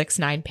that's a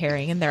 6-9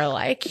 pairing, and they're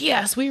like,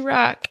 yes, we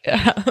rock.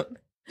 But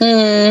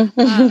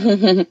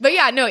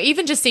yeah, no,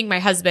 even just seeing my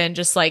husband,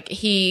 just like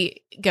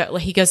he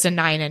goes to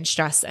 9 in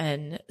stress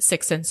and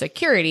 6 in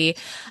security.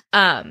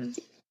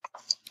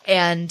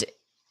 And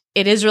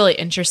it is really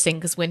interesting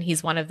because when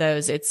he's one of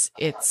those,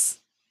 it's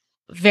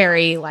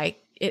very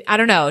like, I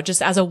don't know,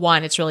 just as a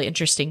one, it's really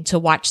interesting to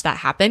watch that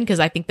happen, because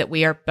I think that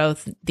we are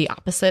both the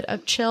opposite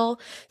of chill.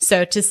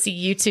 So to see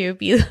you two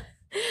be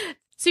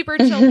super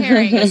chill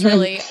pairing is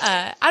really,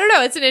 I don't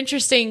know, it's an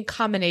interesting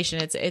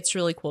combination. It's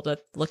really cool to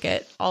look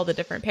at all the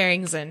different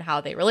pairings and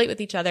how they relate with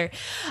each other.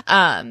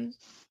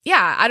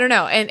 Yeah, I don't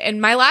know.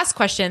 And my last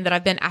question that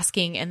I've been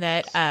asking, and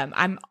that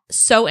I'm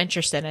so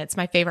interested in, it's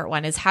my favorite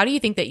one, is how do you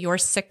think that your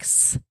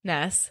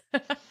sixness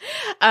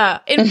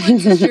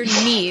influences your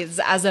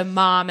needs as a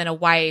mom and a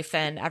wife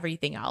and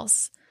everything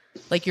else,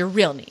 like your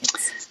real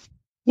needs?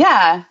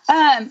 Yeah,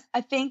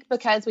 I think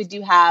because we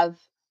do have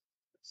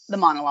the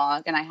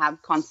monologue, and I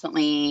have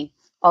constantly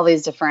all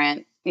these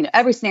different,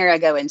 every scenario I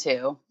go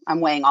into, I'm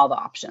weighing all the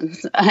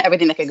options,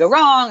 everything that could go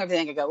wrong,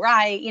 everything that could go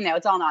right.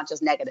 It's all not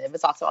just negative.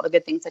 It's also all the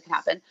good things that can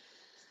happen.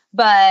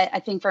 But I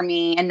think for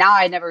me, and now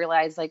I never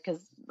realized, like, cause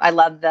I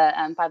love the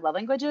 5 love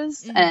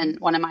languages, and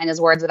one of mine is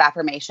words of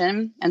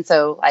affirmation. And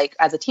so like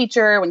as a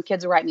teacher, when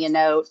kids would write me a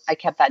note, I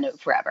kept that note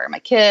forever. My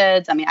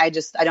kids, I mean, I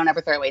don't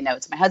ever throw away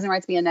notes. My husband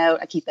writes me a note,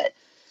 I keep it.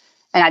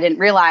 And I didn't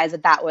realize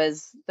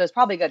those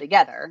probably go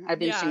together. I'd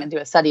be interested to do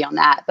a study on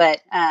that, but,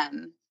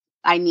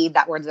 I need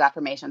that words of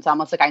affirmation. It's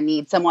almost like I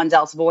need someone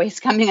else's voice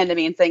coming into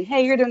me and saying,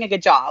 hey, you're doing a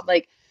good job.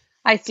 Like,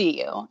 I see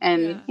you.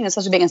 And,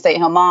 especially being a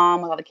stay-at-home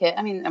mom with all the kids.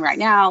 I mean, right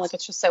now, like,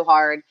 it's just so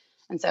hard.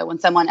 And so when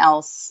someone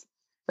else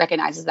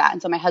recognizes that,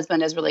 and so my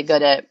husband is really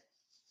good at,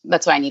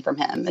 that's what I need from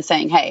him, is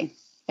saying, hey,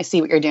 I see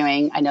what you're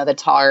doing. I know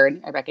that's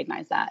hard. I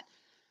recognize that.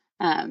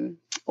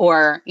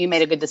 Or you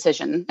made a good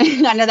decision.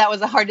 I know that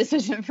was a hard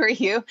decision for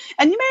you,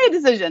 and you made a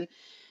decision.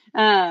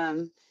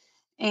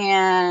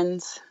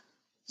 And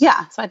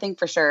yeah, so I think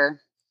for sure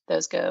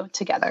those go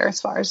together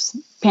as far as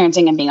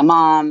parenting and being a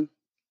mom.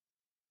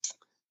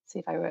 Let's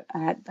see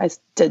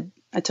if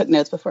I took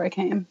notes before I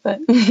came, but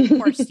of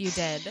course you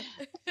did.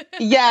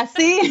 Yeah,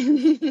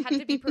 see, you had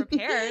to be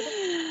prepared.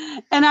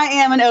 And I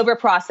am an over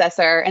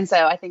processor, and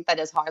so I think that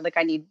is hard. Like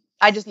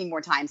I just need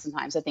more time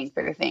sometimes to think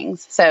through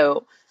things.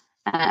 So,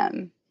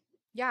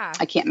 yeah,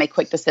 I can't make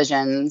quick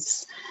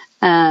decisions.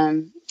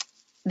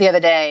 The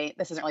other day,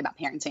 this isn't really about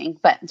parenting,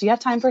 but do you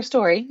have time for a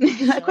story?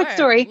 Sure. A quick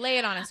story. Lay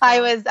it on us.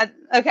 I was at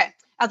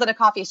a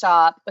coffee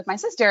shop with my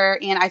sister,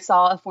 and I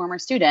saw a former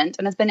student,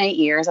 and it's been 8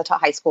 years. I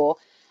taught high school.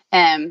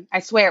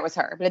 I swear it was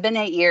her, but it had been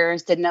 8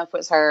 years. Didn't know if it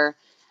was her.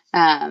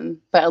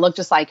 But it looked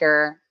just like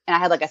her. And I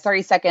had like a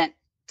 30-second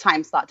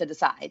time slot to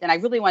decide. And I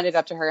really wanted to go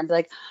up to her and be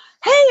like,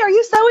 hey, are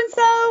you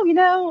so-and-so?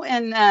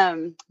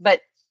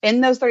 But in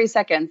those 30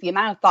 seconds, the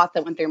amount of thoughts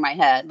that went through my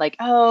head, like,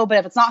 oh, but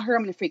if it's not her,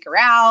 I'm going to freak her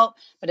out.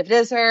 But if it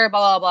is her,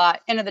 blah, blah, blah.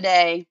 End of the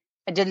day,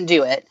 I didn't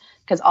do it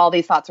because all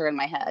these thoughts are in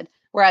my head.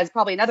 Whereas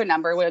probably another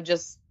number would have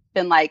just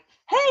been like,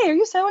 hey, are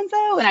you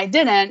so-and-so? And I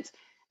didn't.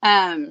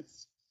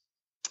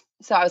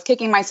 so I was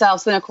kicking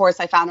myself. So then, of course,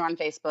 I found her on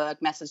Facebook,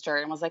 messaged her,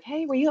 and was like,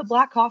 "Hey, were you at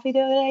Black Coffee the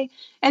other day?"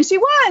 And she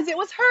was. It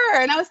was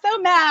her. And I was so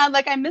mad.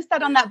 Like, I missed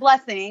out on that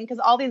blessing because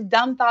all these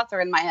dumb thoughts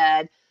are in my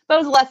head. But it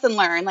was a lesson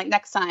learned. Like,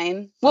 next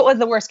time, what was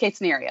the worst case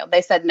scenario?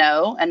 They said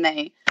no, and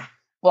they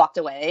walked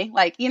away.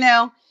 Like,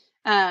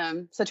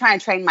 so trying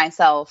to train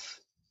myself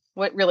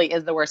what really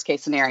is the worst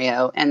case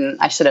scenario. And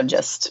I should have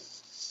just,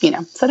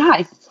 said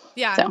hi.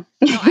 Yeah. So.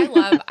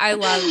 No, I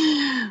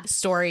love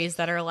stories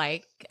that are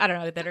like, I don't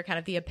know, that are kind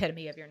of the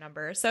epitome of your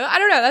number. So I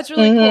don't know. That's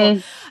really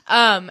cool.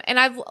 And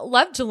I've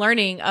loved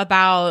learning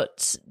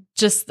about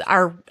just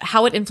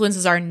how it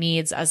influences our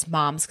needs as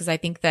moms. Cause I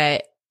think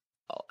that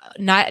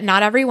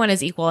not everyone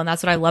is equal. And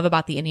that's what I love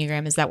about the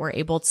Enneagram is that we're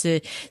able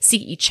to see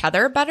each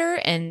other better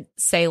and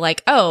say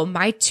like, oh,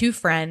 my 2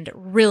 friend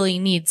really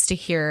needs to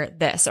hear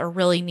this or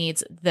really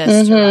needs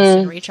this to rest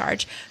and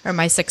recharge, or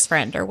my 6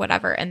 friend or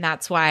whatever. And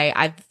that's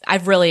why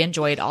I've really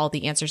enjoyed all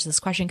the answers to this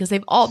question because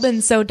they've all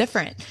been so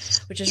different,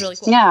 which is really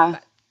cool. Yeah.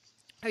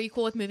 But are you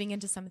cool with moving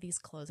into some of these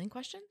closing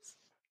questions?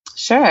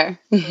 Sure.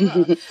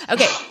 Cool.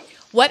 Okay.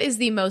 What is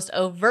the most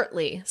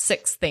overtly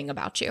 6 thing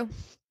about you?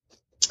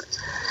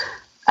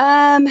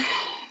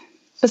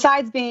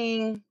 Besides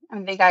being,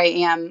 I think I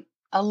am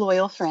a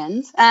loyal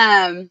friend.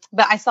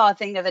 But I saw a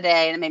thing the other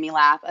day and it made me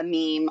laugh, a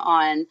meme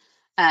on,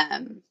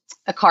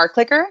 a car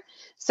clicker.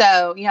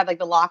 So you have like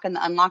the lock and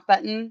the unlock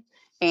button,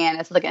 and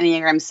it's like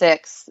Enneagram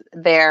 6,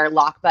 their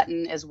lock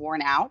button is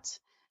worn out.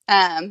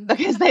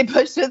 Because they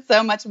pushed it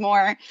so much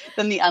more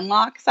than the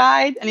unlock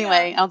side.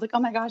 Anyway, I was like, oh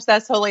my gosh,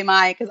 that's totally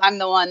because I'm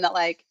the one that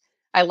like,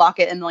 I lock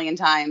it a million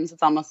times.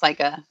 It's almost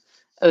like a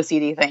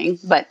OCD thing,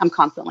 but I'm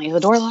constantly, is the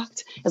door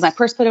locked? Is my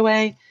purse put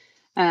away?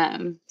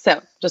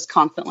 So just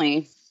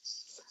constantly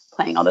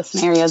playing all the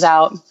scenarios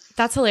out.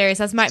 That's hilarious.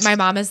 That's my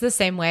mom is the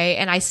same way.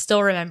 And I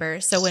still remember.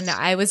 So when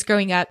I was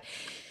growing up,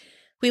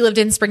 we lived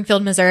in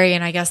Springfield, Missouri.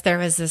 And I guess there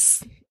was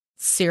this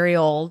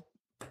serial,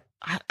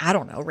 I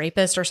don't know,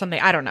 rapist or something.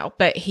 I don't know.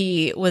 But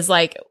he was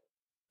like,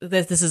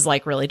 this is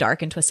like really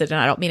dark and twisted. And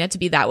I don't mean it to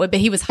be that way,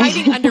 but he was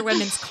hiding under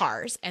women's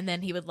cars. And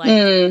then he would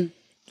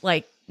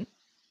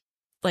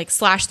like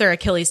slash their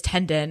Achilles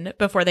tendon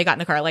before they got in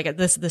the car. Like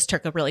this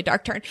took a really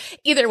dark turn.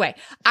 Either way,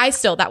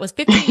 that was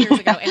 15 years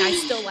ago. And I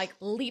still like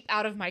leap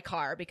out of my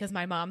car because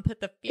my mom put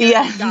the fear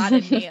of God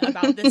in me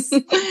about this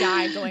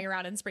guy going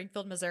around in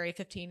Springfield, Missouri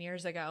 15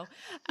 years ago.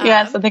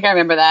 Yes, I think I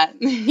remember that.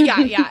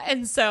 Yeah.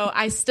 And so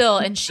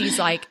and she's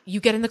like, you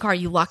get in the car,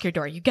 you lock your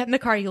door. You get in the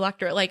car, you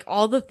lock your door. Like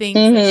all the things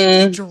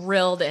that she's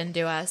drilled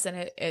into us.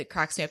 And it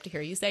cracks me up to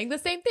hear you saying the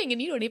same thing. And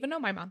you don't even know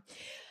my mom.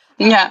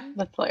 Yeah,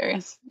 that's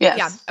hilarious. Yes.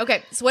 Yeah.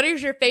 Okay. So what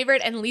is your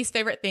favorite and least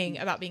favorite thing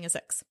about being a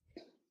 6?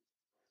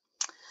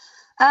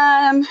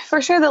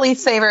 For sure the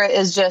least favorite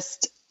is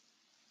just,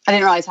 I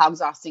didn't realize how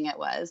exhausting it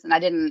was.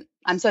 And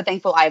I'm so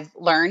thankful I've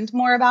learned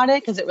more about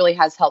it because it really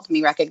has helped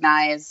me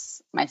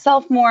recognize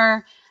myself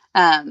more.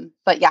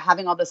 But yeah,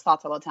 having all those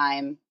thoughts all the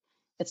time,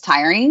 it's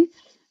tiring.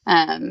 So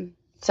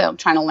I'm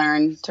trying to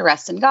learn to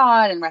rest in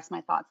God and rest my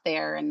thoughts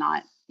there and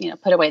not,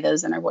 put away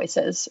those inner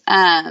voices.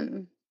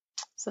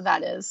 So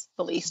that is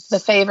the least. The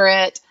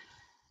favorite,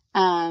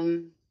 I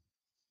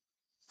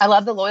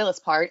love the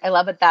loyalist part. I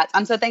love it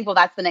I'm so thankful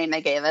that's the name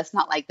they gave us,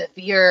 not like the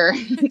fear,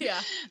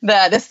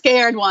 the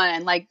scared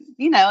one. Like,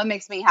 it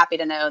makes me happy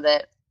to know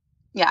that,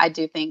 I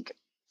do think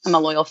I'm a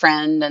loyal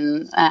friend.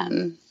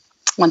 And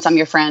once I'm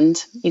your friend,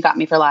 you got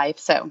me for life.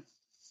 So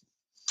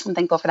I'm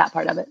thankful for that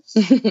part of it.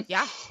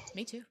 Yeah,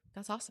 me too.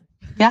 That's awesome.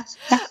 Yeah.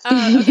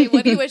 Okay.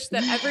 What do you wish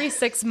that every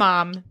 6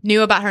 mom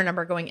knew about her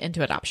number going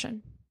into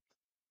adoption?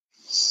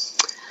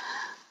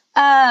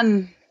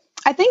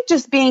 I think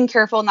just being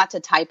careful not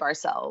to type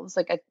ourselves,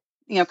 like,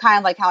 kind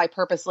of like how I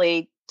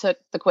purposely took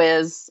the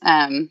quiz,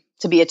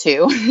 to be a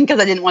 2 because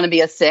I didn't want to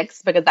be a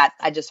 6 because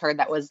I just heard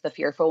that was the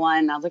fearful one.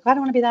 And I was like, I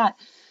don't want to be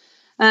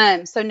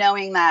that. So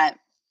knowing that,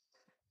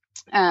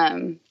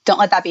 don't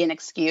let that be an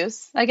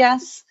excuse, I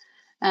guess,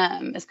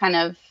 is kind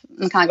of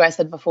what I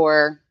said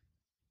before.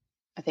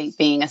 I think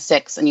being a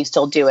 6 and you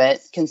still do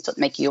it can still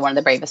make you one of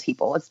the bravest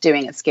people. It's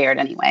doing it scared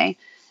anyway.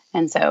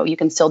 And so you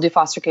can still do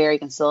foster care. You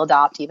can still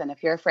adopt even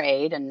if you're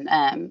afraid. And,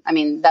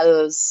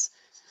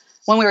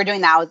 when we were doing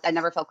that, I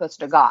never felt closer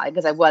to God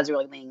because I was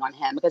really leaning on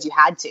him because you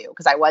had to,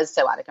 because I was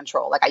so out of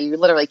control. Like you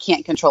literally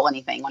can't control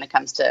anything when it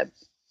comes to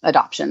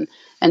adoption.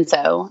 And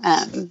so,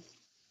 I'm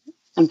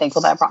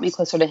thankful that it brought me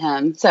closer to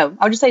him. So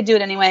I would just say, do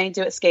it anyway,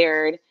 do it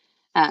scared.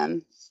 So I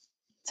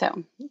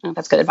don't know if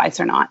that's good advice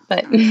or not,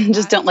 but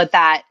just don't let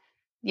that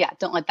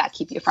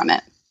keep you from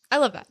it. I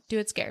love that. Do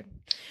it scared.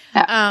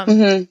 Yeah.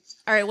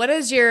 All right. What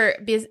is your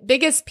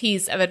biggest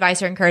piece of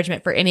advice or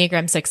encouragement for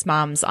Enneagram 6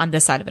 moms on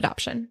this side of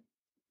adoption?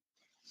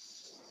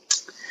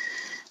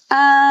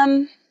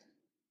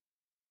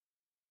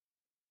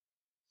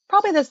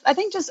 Probably this, I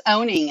think just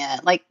owning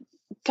it, like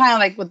kind of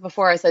like with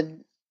before I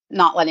said,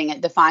 not letting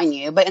it define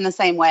you, but in the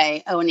same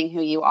way, owning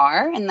who you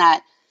are. And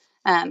that,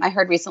 I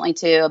heard recently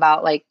too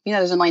about like,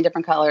 there's a million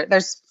different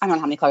colors. I don't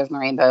know how many colors in the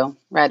rainbow: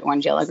 red,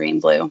 orange, yellow,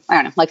 green, blue. I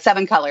don't know, like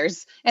 7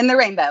 colors in the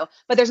rainbow,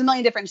 but there's a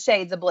million different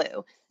shades of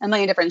blue, a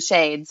million different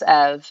shades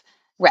of,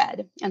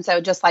 read. And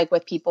so just like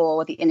with people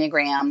with the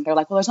Enneagram, they're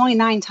like, well, there's only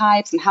 9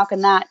 types, and how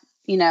can that,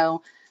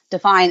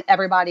 define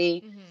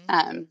everybody?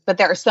 But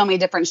there are so many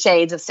different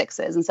shades of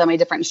 6s and so many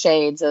different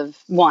shades of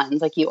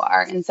 1s like you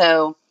are. And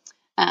so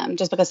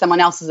just because someone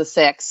else is a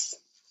 6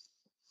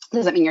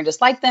 doesn't mean you're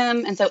just like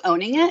them. And so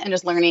owning it and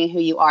just learning who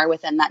you are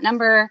within that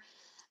number.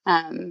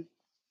 And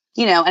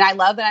I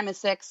love that I'm a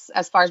 6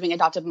 as far as being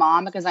adoptive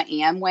mom, because I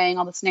am weighing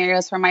all the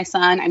scenarios for my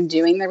son. I'm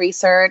doing the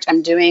research.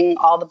 I'm doing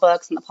all the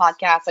books and the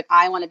podcasts. Like,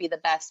 I want to be the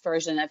best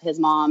version of his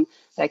mom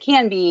that I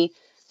can be.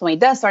 So when he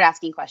does start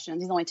asking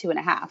questions, he's only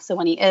 2.5. So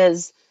when he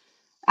is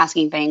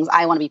asking things,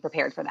 I want to be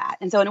prepared for that.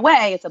 And so in a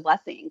way, it's a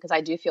blessing, because I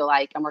do feel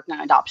like I'm working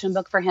on an adoption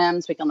book for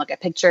him, so we can look at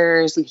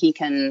pictures and he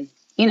can,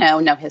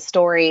 know his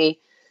story.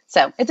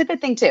 So it's a good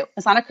thing too.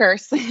 It's not a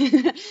curse.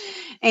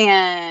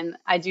 And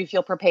I do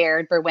feel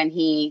prepared for when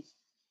he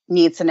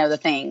needs to know the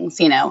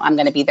things, I'm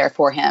going to be there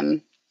for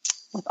him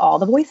with all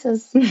the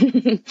voices.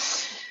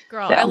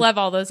 Girl, so. I love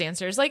all those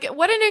answers. Like,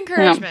 what an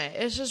encouragement.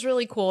 Yeah. It's just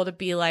really cool to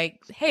be like,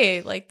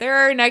 hey, like, there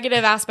are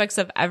negative aspects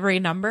of every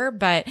number,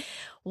 but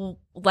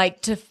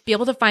like, to be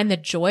able to find the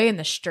joy and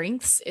the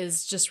strengths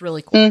is just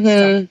really cool.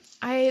 So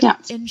I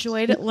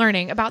enjoyed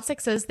learning about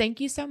 6s. Thank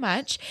you so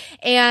much.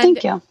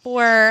 And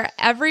for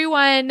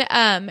everyone,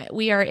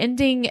 we are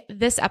ending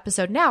this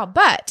episode now,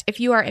 but if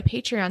you are a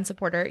Patreon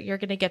supporter, you're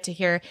going to get to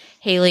hear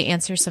Haley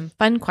answer some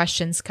fun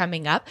questions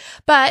coming up.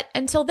 But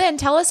until then,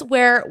 tell us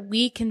where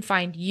we can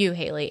find you,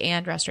 Haley,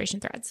 and Restoration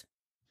Threads.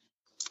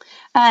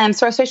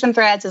 So Restoration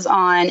Threads is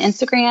on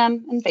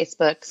Instagram and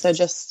Facebook. So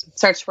just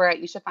search for it.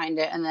 You should find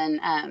it. And then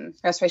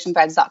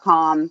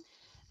restorationthreads.com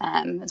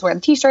is where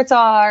the t-shirts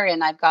are.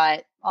 And I've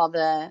got all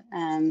the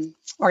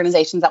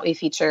organizations that we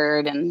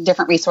featured and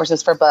different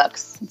resources for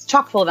books. It's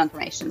chock full of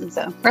information.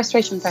 So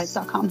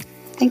restorationthreads.com.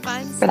 Thanks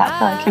for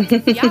that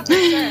plug. Yeah, for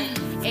sure.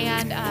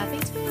 And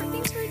thanks for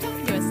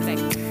talking to us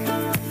today.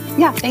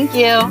 Yeah, thank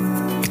you.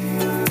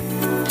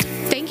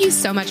 Thank you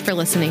so much for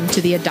listening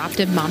to the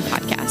Adoptive Mom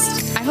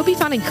Podcast. I hope you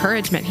found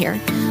encouragement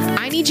here.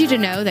 I need you to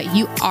know that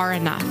you are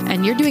enough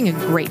and you're doing a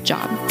great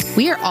job.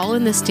 We are all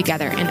in this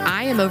together, and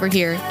I am over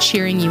here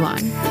cheering you on.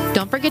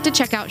 Don't forget to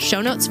check out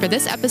show notes for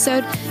this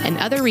episode and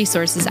other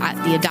resources at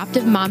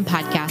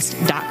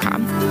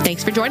theadoptivemompodcast.com.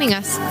 Thanks for joining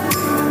us.